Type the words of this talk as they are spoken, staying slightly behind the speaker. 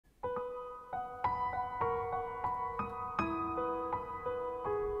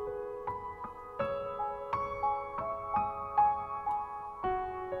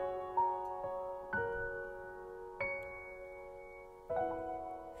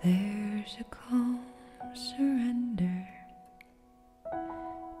There's a calm surrender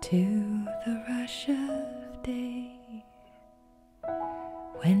to the rush of day,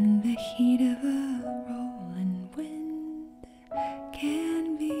 when the heat of a rolling wind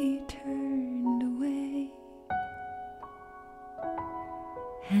can be turned away.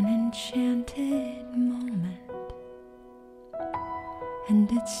 An enchanted moment,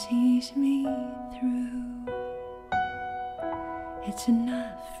 and it sees me through. It's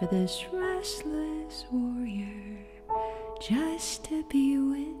enough for this restless warrior just to be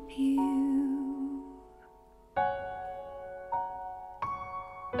with you.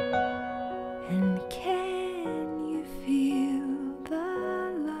 And can you feel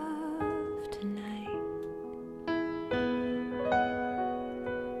the love tonight?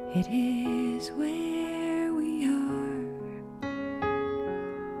 It is where we are.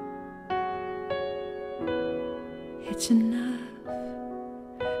 It's enough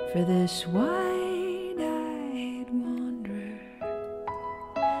for this wide-eyed wanderer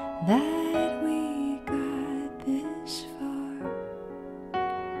that we got this far.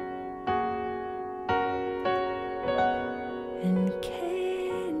 And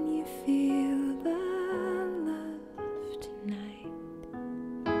can you feel the love tonight?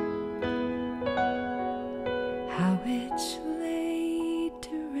 How it's laid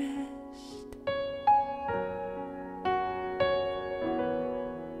to rest.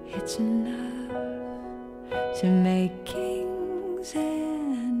 It's enough to make kings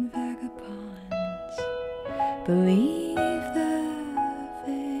and vagabonds believe the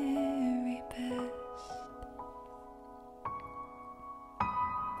very best.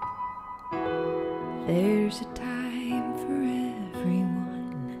 There's a time for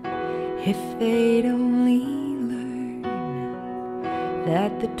everyone if they'd only learn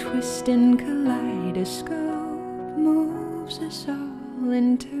that the twisting kaleidoscope moves us all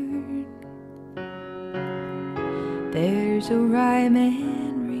in turn. There's a rhyme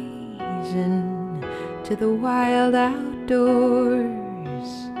and reason to the wild outdoors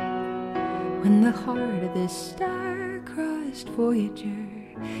when the heart of this star-crossed voyager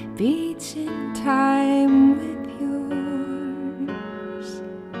beats in time with yours.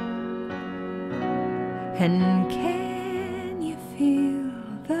 And can you feel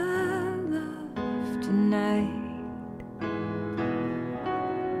the love tonight?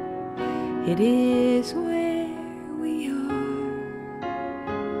 It is where we are.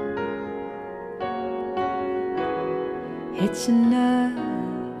 It's enough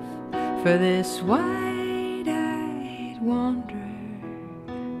for this wide-eyed wanderer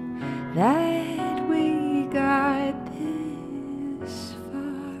that we got this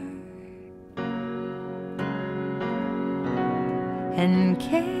far. And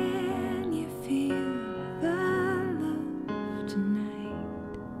can you feel the love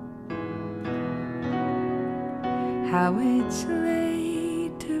tonight? How it's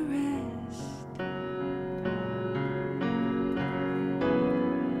laid to rest.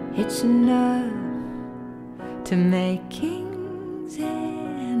 It's enough to make kings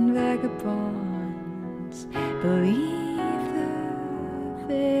and vagabonds believe the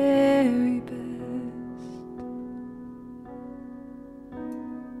very best.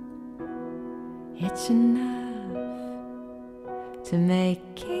 It's enough to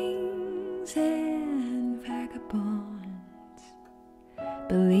make kings and